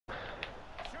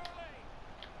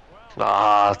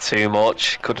Ah, too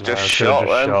much. Could have just Could have shot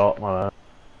just then. shot, my man.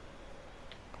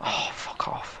 Oh, fuck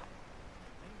off.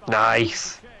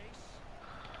 Nice.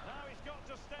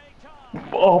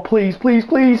 Oh, please, please,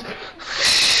 please!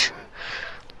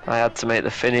 I had to make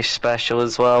the finish special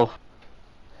as well.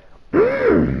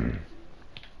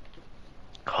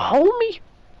 Hold me.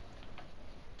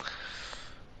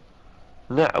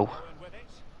 No.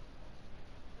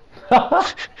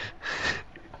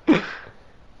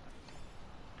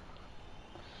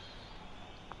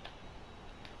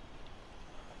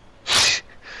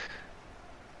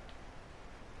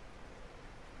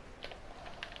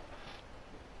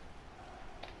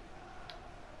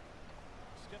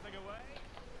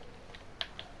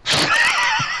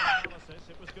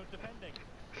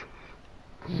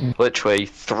 Literally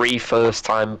 3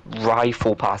 first-time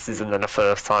rifle passes and then a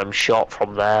first-time shot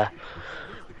from there. Well,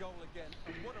 here's the goal again,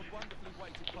 and what a wonderfully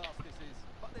weighted pass this is.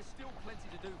 But there's still plenty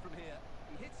to do from here.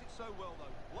 He hits it so well,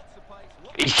 though. Lots of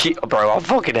pace. Bro, I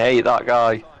fucking hate that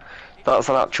guy. That's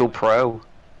an actual pro.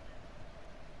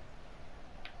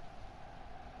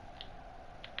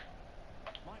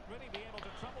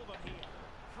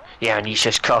 Yeah, and he's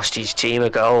just cost his team a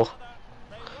goal.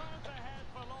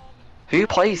 Who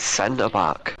plays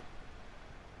centre-back?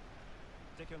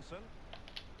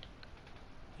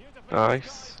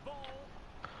 Nice.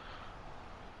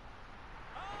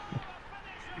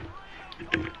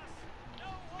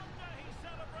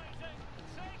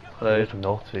 It's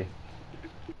naughty.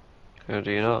 Who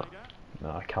do you not?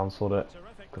 No, I cancelled it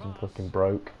because I'm fucking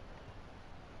broke.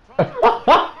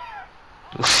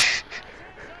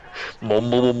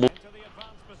 Mumble.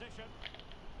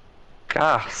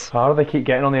 Gas. How do they keep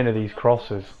getting on the end of these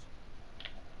crosses?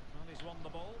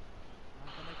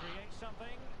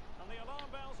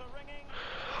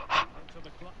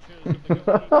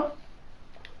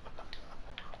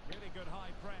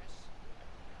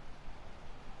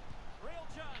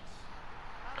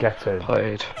 Get in.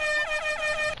 Played.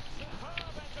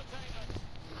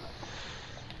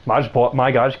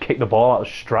 My guy just kicked the ball out of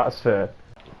the stratosphere.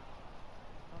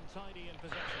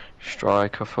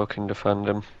 Striker fucking defend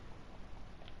him.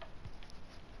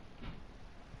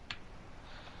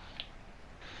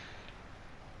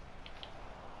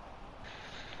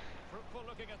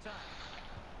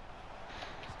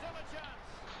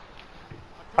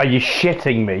 Are you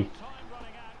shitting me?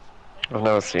 I've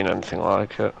never seen anything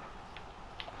like it.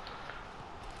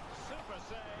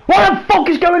 What the fuck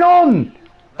is going on?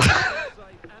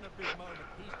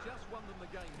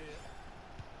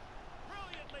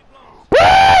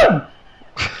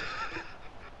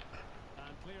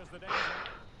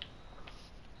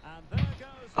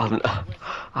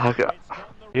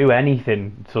 Do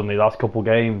anything suddenly last couple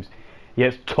games. He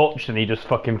gets touched and he just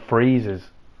fucking freezes.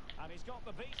 And he's got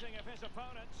the beating of his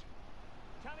opponent.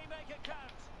 Can he make it count?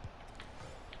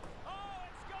 Oh,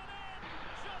 it's gone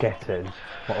in. Get in.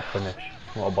 What a finish.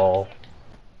 What a ball.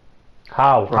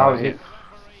 How? Right. How is it?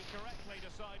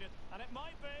 And it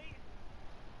might be.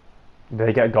 If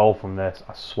they get a goal from this,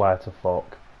 I swear to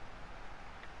fuck.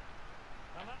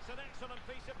 And that's an excellent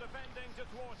piece of defending to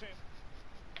thwart him.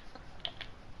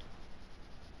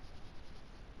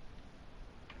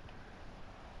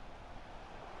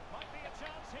 Might be a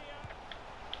chance here.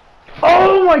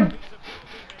 Oh my...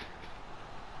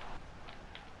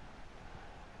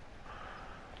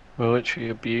 We're literally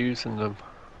abusing them.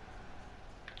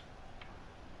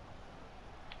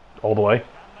 All the way.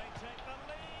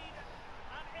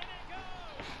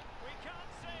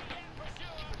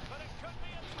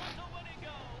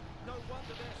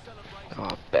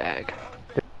 Oh, bag.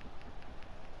 And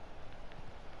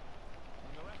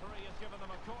the referee has given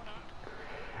them a corner.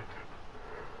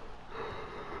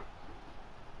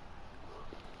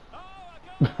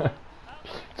 Oh, a goal!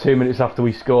 2 minutes after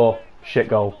we score, shit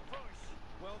goal.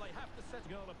 Well, they have to set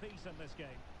a goal apiece in this game.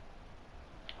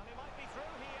 And he might be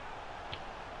through here.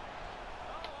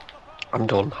 Oh, I'm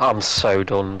done. I'm so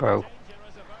done, bro. danger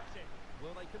is averted.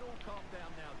 Well, they can all calm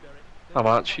down now, Derek. I'm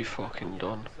actually fucking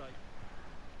done.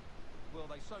 Well,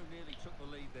 they so nearly took the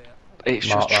lead there. It's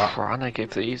Mark just that. trying to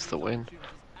give these the win.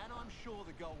 And I'm sure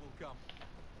the goal will come.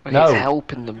 Like, No. it's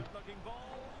helping them. Looking ball.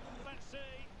 Let's see.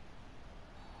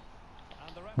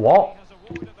 And the referee What? has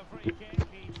awarded the free kick.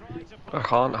 He tried to I play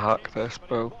can't it, hack this, but it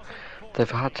bro. wasn't full.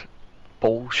 They've had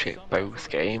bullshit both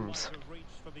games.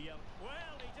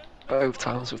 Both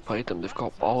times we've played them, they've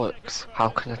got bollocks. How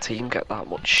can a team get that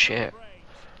much shit?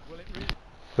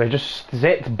 They just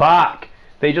sit back.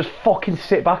 They just fucking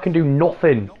sit back and do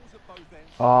nothing. Goals at both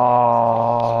ends.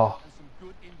 Oh. And some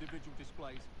good individual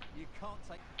displays. You can't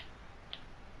take...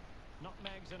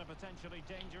 Nutmegs in a potentially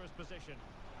dangerous position.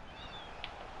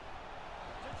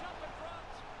 To jump in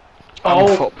front.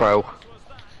 Oh. foot, bro. Was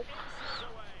that inches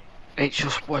away. It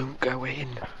just won't go in.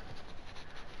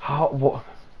 How?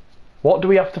 What do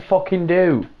we have to fucking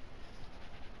do?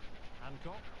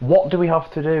 Hancock What do we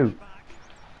have to do? back.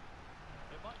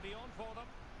 It might be on for them.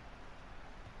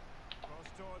 Cross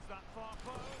towards that far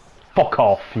post. Fuck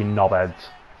off, you knobheads.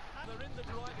 They're in the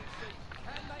driving seat.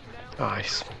 Can they now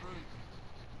Nice. get through?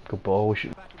 Good ball. We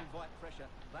should... Back and invite pressure.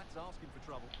 That's asking for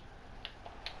trouble.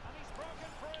 And he's broken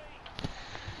free.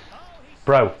 Oh, he's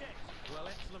Bro. saved it. Well,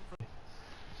 excellent from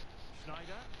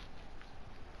Schneider.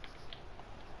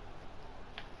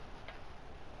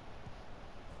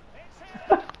 It's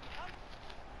here.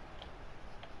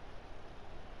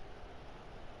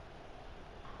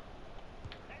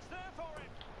 It's there for him.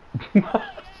 Oh,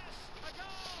 yes, a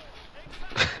goal.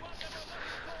 Exactly what they were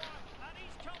looking for, and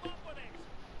he's come up with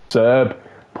it. Serb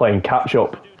playing catch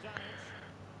up. Do damage.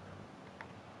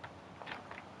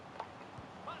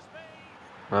 Must be.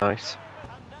 Nice.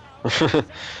 And now it's victory.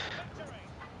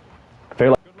 I feel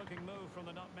like Good looking move from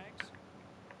the Nutmegs.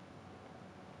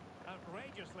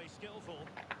 Outrageously skillful.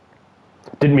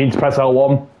 didn't mean to press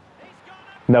L1. He's gone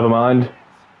up. Never mind.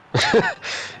 He's a finishing.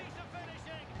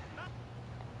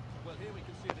 Well, here we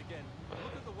can see it again.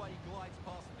 Look at the way he glides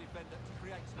past the defender to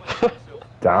create space for himself.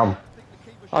 Damn. I think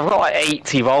the keeper I've got like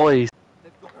 80 volleys.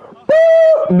 they've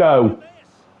got No.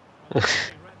 This. Well, he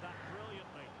read that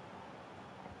brilliantly.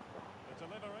 The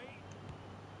delivery.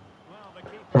 Well, the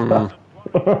keeper doesn't worry.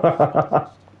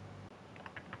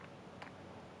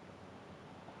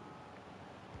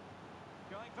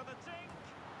 Going for the dink.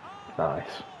 Oh,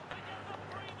 Nice. they get the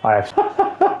free. I have.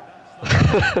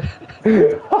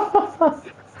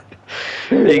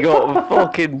 He got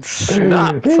fucking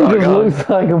snapped. He That just guy. looks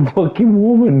like a fucking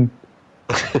woman.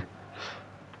 Full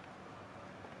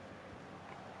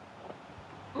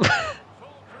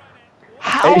credit.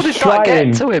 How He's did trying. that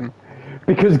get to him?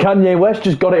 Because Kanye West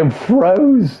just got it and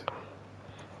froze.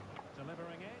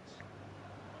 Delivering it.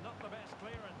 Not the best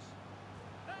clearance.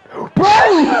 Bro!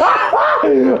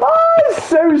 Oh, it's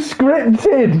so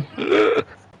scripted. Oh,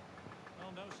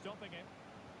 no stopping him.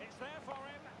 It's there for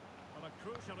him. Well, a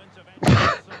crucial intervention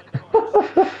inside the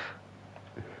box.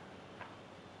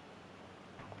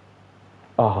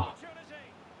 Oh. Opportunity.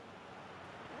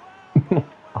 Well,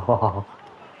 well, well. Oh.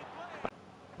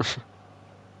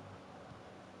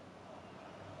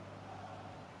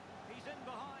 He's in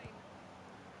behind.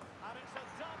 And it's a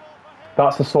double for him.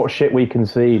 That's the sort of shit we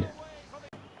concede. Away from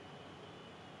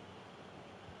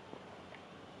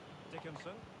the-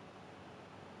 Dickinson.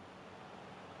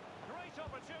 Great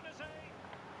opportunity.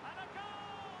 And a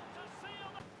goal to seal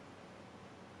the...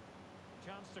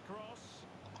 Chance to cross.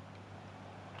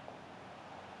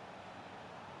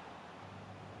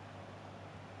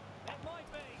 It might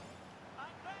be.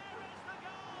 And there is the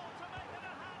goal to make it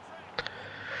a hat-trick.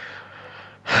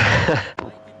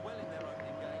 They did well in their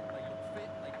opening game. They look fit,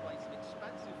 they play some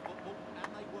expansive football, and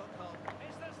they work hard.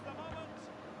 Is this the moment?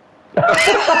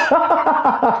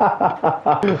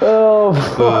 Oh,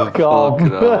 fuck off. Take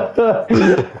the lead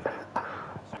here.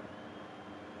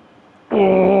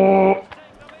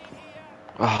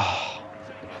 Oh,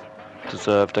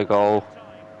 deserved a goal.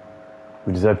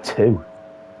 We deserve 2.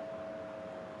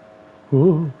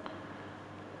 Ooh.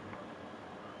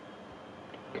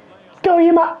 Go,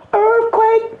 you my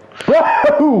earthquake!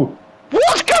 Bro!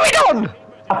 What's going on? Well,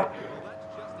 that's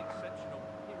just exceptional.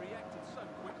 He reacted so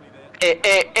quickly there.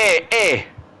 Eh.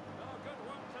 Oh, good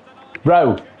work to deny the Bro,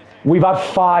 opportunity. we've had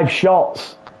 5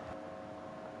 shots.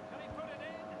 Can he put it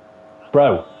in? And Bro.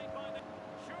 denied by the-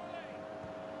 Surely.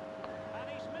 And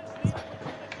he's missed the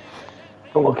opportunity to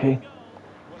get the Unlucky. goal.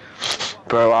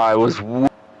 Bro, I was Play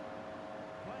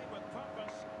with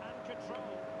purpose and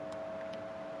control.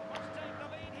 Must take the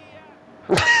lead here.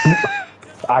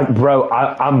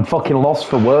 I'm fucking lost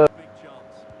for words. Big chance.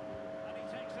 And he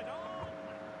takes it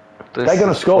on. They're going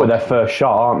to score with their first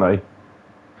shot, aren't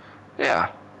they? Yeah.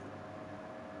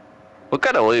 We're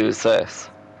gonna lose this.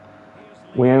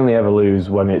 We only ever lose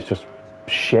when it's just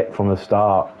shit from the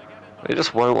start. They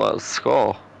just won't let us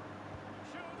score.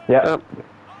 Yeah.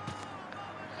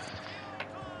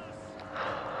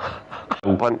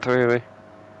 Yep. Went through me. Can they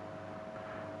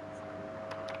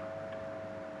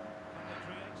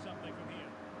create something from here?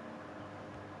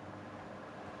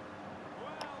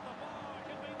 Well, the bar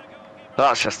can be the goalkeeper.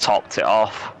 That's just topped it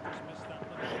off. He's missed that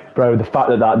little Bro, the fact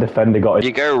that that defender got it.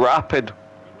 You go rapid. good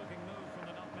looking move from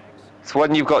the Nutmegs. It's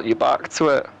when you've got your back to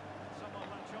it. Someone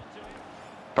latch onto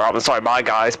it. Bro, I'm sorry, my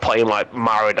guy's playing like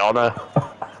Maradona.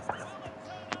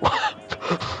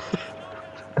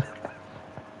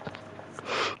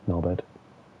 No bad. A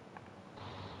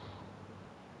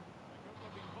good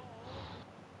looking ball.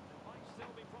 It might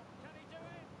still be can he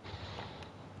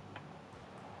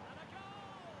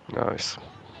Nice.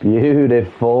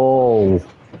 Beautiful.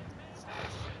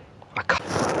 I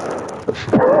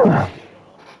can't.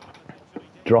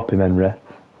 Drop him, Henry.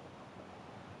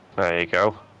 There you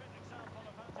go.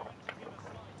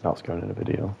 That's going in a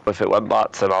video. If it went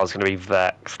back to him, I was going to be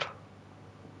vexed.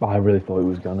 I really thought it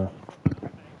was gonna.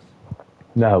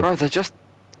 No. Bro, they're just...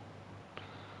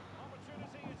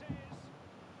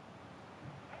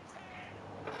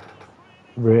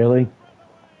 Really?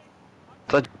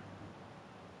 They're...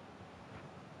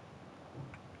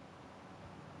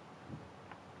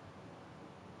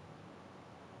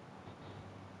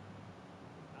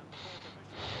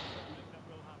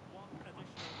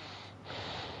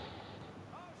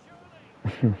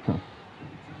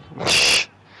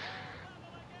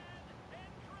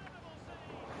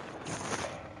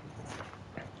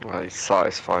 Right,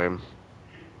 satisfy him.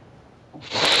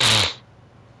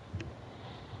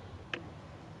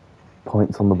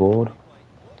 Points on the board.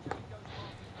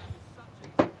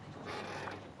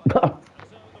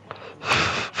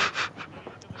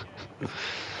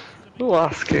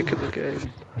 Last kick of the game.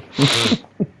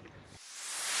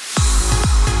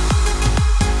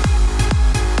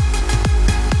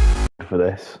 For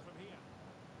this.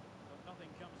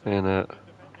 In it.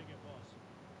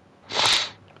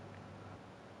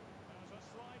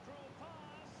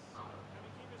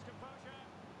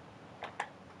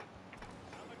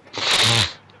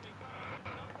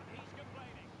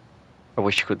 I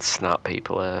wish you could snap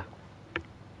people there.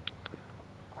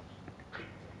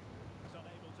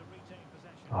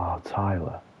 Oh,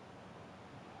 Tyler.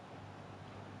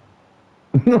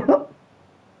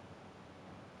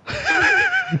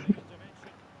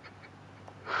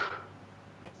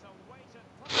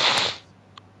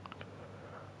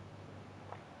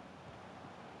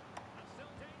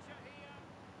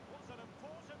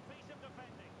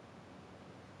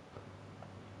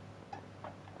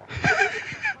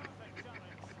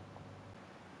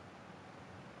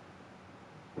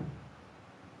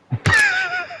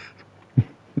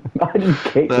 I just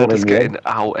kicked They're one just in getting the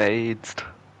out-aged.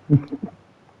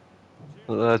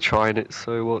 They're trying it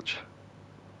so much.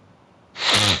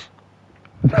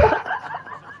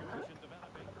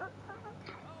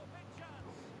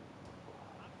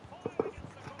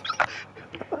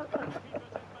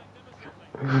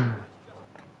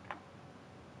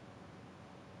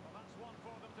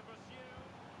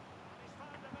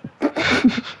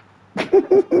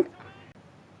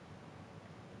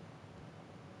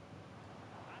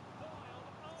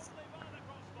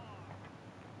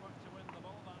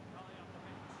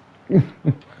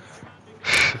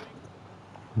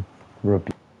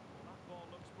 Rugby.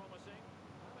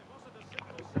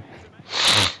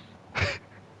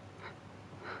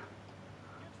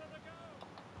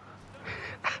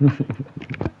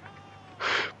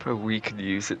 But we can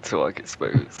use it to like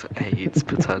expose AIDS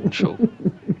potential.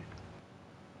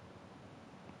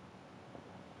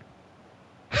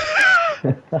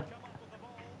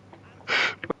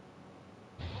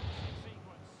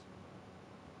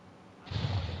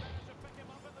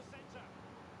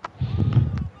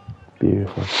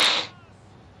 Beautiful.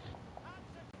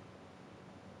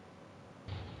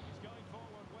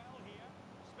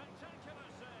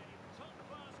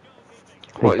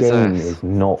 What The is game this? is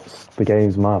nuts. The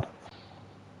game's mad.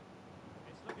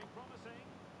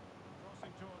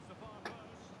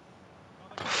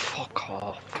 Fuck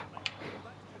off.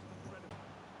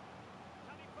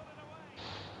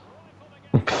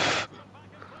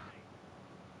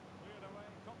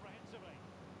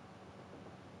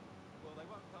 Well, they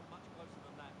won't come much closer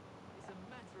than that. It's a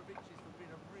matter of inches from being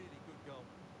a really good goal.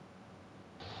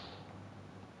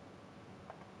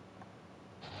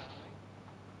 Stanley.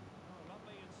 Oh,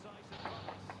 lovely incisive pass.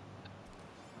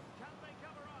 Can they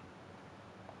cover up?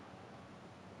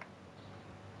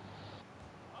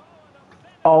 Oh, and a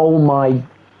Oh my